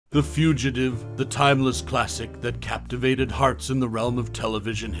The Fugitive, the timeless classic that captivated hearts in the realm of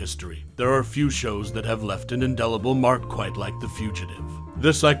television history. There are few shows that have left an indelible mark quite like The Fugitive.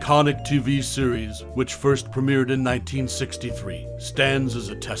 This iconic TV series, which first premiered in 1963, stands as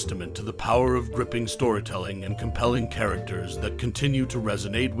a testament to the power of gripping storytelling and compelling characters that continue to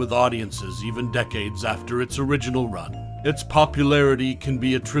resonate with audiences even decades after its original run. Its popularity can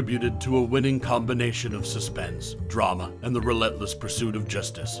be attributed to a winning combination of suspense, drama, and the relentless pursuit of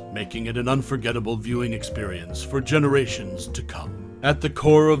justice, making it an unforgettable viewing experience for generations to come. At the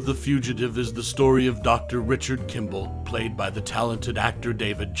core of The Fugitive is the story of Dr. Richard Kimble, played by the talented actor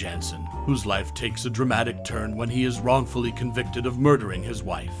David Janssen, whose life takes a dramatic turn when he is wrongfully convicted of murdering his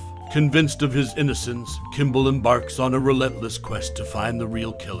wife. Convinced of his innocence, Kimble embarks on a relentless quest to find the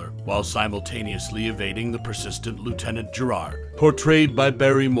real killer, while simultaneously evading the persistent Lieutenant Gerard, portrayed by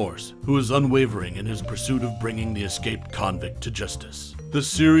Barry Morse, who is unwavering in his pursuit of bringing the escaped convict to justice. The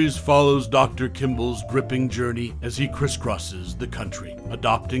series follows Dr. Kimble's gripping journey as he crisscrosses the country,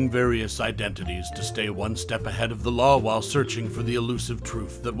 adopting various identities to stay one step ahead of the law while searching for the elusive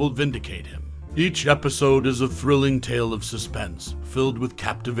truth that will vindicate him. Each episode is a thrilling tale of suspense, filled with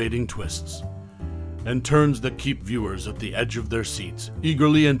captivating twists and turns that keep viewers at the edge of their seats,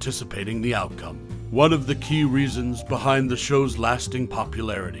 eagerly anticipating the outcome. One of the key reasons behind the show's lasting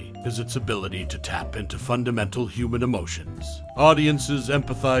popularity is its ability to tap into fundamental human emotions. Audiences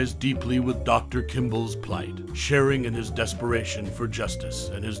empathize deeply with Dr. Kimble's plight, sharing in his desperation for justice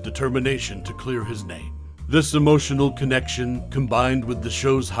and his determination to clear his name. This emotional connection, combined with the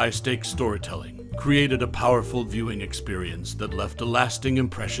show's high-stakes storytelling, created a powerful viewing experience that left a lasting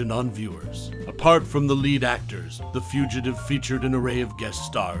impression on viewers. Apart from the lead actors, The Fugitive featured an array of guest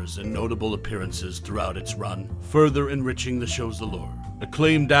stars and notable appearances throughout its run, further enriching the show's allure.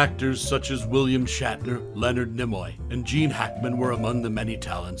 Acclaimed actors such as William Shatner, Leonard Nimoy, and Gene Hackman were among the many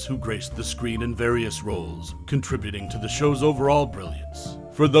talents who graced the screen in various roles, contributing to the show's overall brilliance.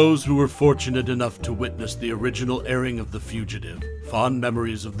 For those who were fortunate enough to witness the original airing of The Fugitive, fond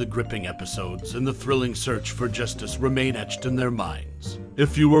memories of the gripping episodes and the thrilling search for justice remain etched in their minds.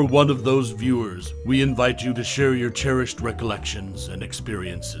 If you were one of those viewers, we invite you to share your cherished recollections and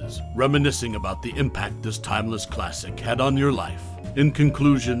experiences, reminiscing about the impact this timeless classic had on your life. In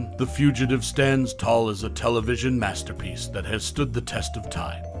conclusion, The Fugitive stands tall as a television masterpiece that has stood the test of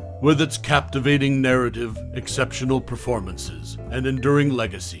time. With its captivating narrative, exceptional performances, and enduring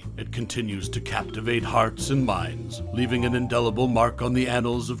legacy, it continues to captivate hearts and minds, leaving an indelible mark on the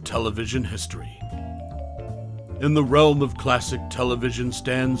annals of television history. In the realm of classic television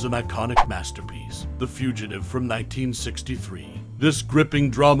stands an iconic masterpiece, The Fugitive from 1963. This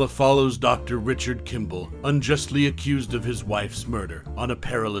gripping drama follows Dr. Richard Kimble, unjustly accused of his wife's murder, on a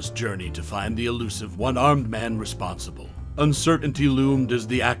perilous journey to find the elusive one-armed man responsible. Uncertainty loomed as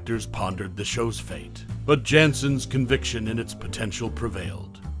the actors pondered the show's fate, but Janssen's conviction in its potential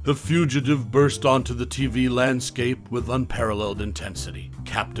prevailed. The Fugitive burst onto the TV landscape with unparalleled intensity,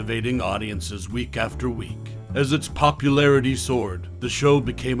 captivating audiences week after week. As its popularity soared, the show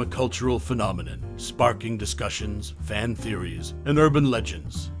became a cultural phenomenon, sparking discussions, fan theories, and urban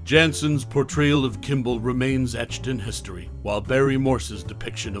legends. Janssen's portrayal of Kimble remains etched in history, while Barry Morse's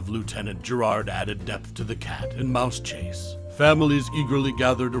depiction of Lieutenant Gerard added depth to the cat and mouse chase. Families eagerly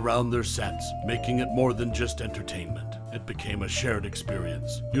gathered around their sets, making it more than just entertainment. It became a shared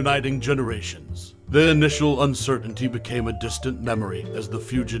experience, uniting generations. The initial uncertainty became a distant memory as The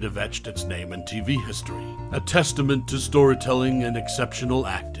Fugitive etched its name in TV history. A testament to storytelling and exceptional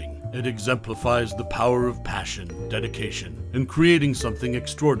acting, it exemplifies the power of passion, dedication, and creating something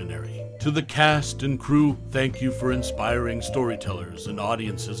extraordinary. To the cast and crew, thank you for inspiring storytellers and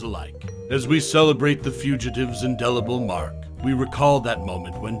audiences alike. As we celebrate The Fugitive's indelible mark, we recall that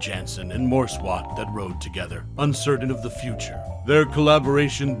moment when Janssen and Morse walked that road together, uncertain of the future. Their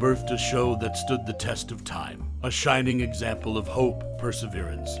collaboration birthed a show that stood the test of time, a shining example of hope,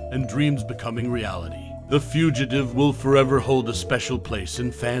 perseverance, and dreams becoming reality. The Fugitive will forever hold a special place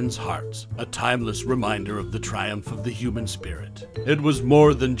in fans' hearts, a timeless reminder of the triumph of the human spirit. It was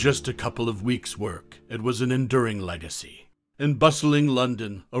more than just a couple of weeks' work, it was an enduring legacy. In bustling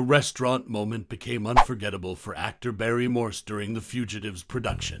London, a restaurant moment became unforgettable for actor Barry Morse during The Fugitive's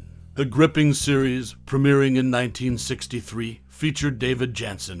production. The gripping series, premiering in 1963, featured David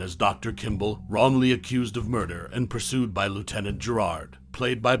Janssen as Dr. Kimble, wrongly accused of murder and pursued by Lieutenant Gerard,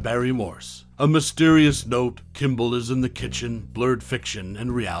 played by Barry Morse. A mysterious note, Kimble is in the kitchen, blurred fiction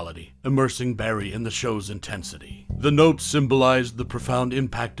and reality, immersing Barry in the show's intensity. The note symbolized the profound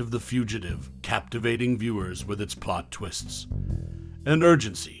impact of The Fugitive, captivating viewers with its plot twists and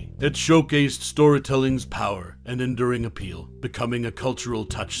urgency. It showcased storytelling's power and enduring appeal, becoming a cultural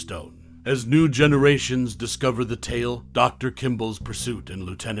touchstone. As new generations discover the tale, Dr. Kimble's pursuit and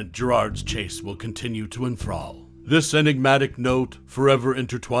Lieutenant Gerard's chase will continue to enthrall. This enigmatic note, forever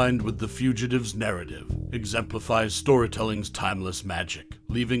intertwined with the Fugitive's narrative, exemplifies storytelling's timeless magic,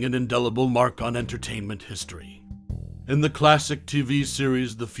 leaving an indelible mark on entertainment history. In the classic TV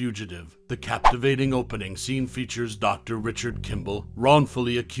series The Fugitive, the captivating opening scene features Dr. Richard Kimble,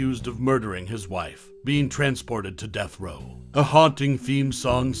 wrongfully accused of murdering his wife, being transported to death row. A haunting theme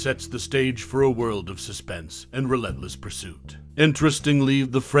song sets the stage for a world of suspense and relentless pursuit. Interestingly,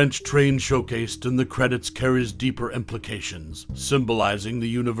 the French train showcased in the credits carries deeper implications, symbolizing the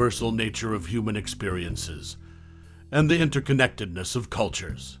universal nature of human experiences and the interconnectedness of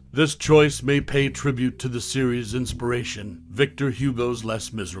cultures. This choice may pay tribute to the series' inspiration, Victor Hugo's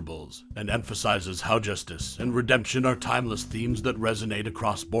Les Miserables, and emphasizes how justice and redemption are timeless themes that resonate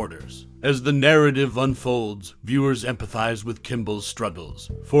across borders. As the narrative unfolds, viewers empathize with Kimble's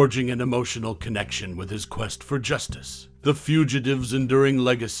struggles, forging an emotional connection with his quest for justice. The Fugitive's enduring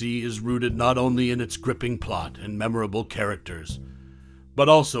legacy is rooted not only in its gripping plot and memorable characters, but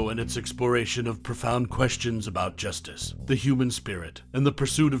also in its exploration of profound questions about justice, the human spirit, and the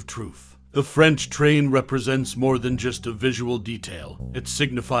pursuit of truth. The French train represents more than just a visual detail. It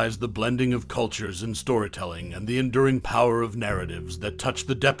signifies the blending of cultures in storytelling and the enduring power of narratives that touch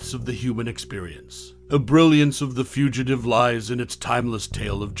the depths of the human experience. The brilliance of The Fugitive lies in its timeless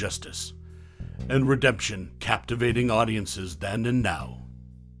tale of justice and redemption, captivating audiences then and now.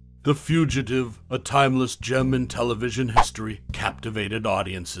 The Fugitive, a timeless gem in television history, captivated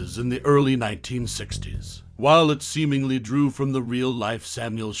audiences in the early 1960s. While it seemingly drew from the real-life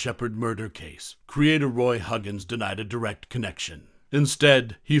Samuel Shepard murder case, creator Roy Huggins denied a direct connection.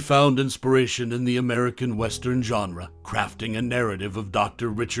 Instead, he found inspiration in the American Western genre, crafting a narrative of Dr.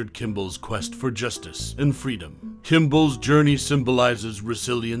 Richard Kimble's quest for justice and freedom. Kimble's journey symbolizes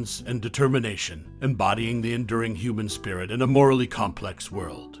resilience and determination, embodying the enduring human spirit in a morally complex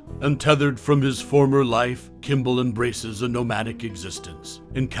world. Untethered from his former life, Kimble embraces a nomadic existence,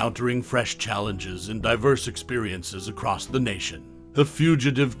 encountering fresh challenges and diverse experiences across the nation. The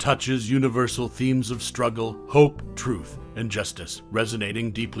Fugitive touches universal themes of struggle, hope, truth, and justice,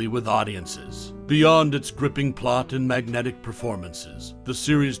 resonating deeply with audiences. Beyond its gripping plot and magnetic performances, the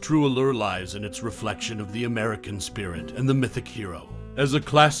series' true allure lies in its reflection of the American spirit and the mythic hero. As a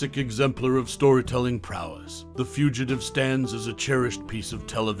classic exemplar of storytelling prowess, The Fugitive stands as a cherished piece of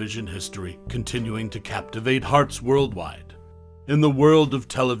television history, continuing to captivate hearts worldwide. In the world of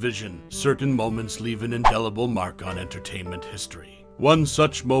television, certain moments leave an indelible mark on entertainment history. One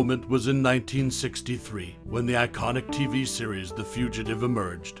such moment was in 1963, when the iconic TV series The Fugitive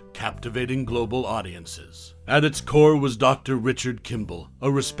emerged, captivating global audiences. At its core was Dr. Richard Kimble, a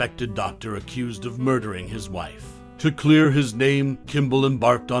respected doctor accused of murdering his wife. To clear his name, Kimble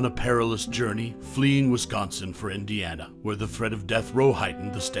embarked on a perilous journey, fleeing Wisconsin for Indiana, where the threat of death row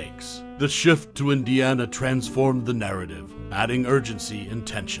heightened the stakes. The shift to Indiana transformed the narrative, adding urgency and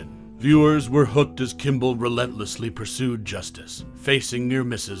tension. Viewers were hooked as Kimble relentlessly pursued justice, facing near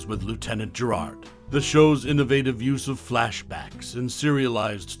misses with Lieutenant Gerard. The show's innovative use of flashbacks and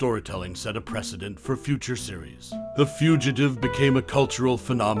serialized storytelling set a precedent for future series. The Fugitive became a cultural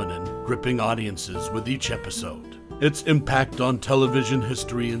phenomenon, gripping audiences with each episode. Its impact on television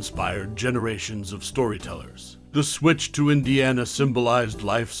history inspired generations of storytellers. The switch to Indiana symbolized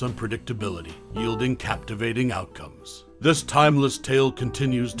life's unpredictability, yielding captivating outcomes. This timeless tale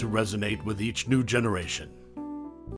continues to resonate with each new generation.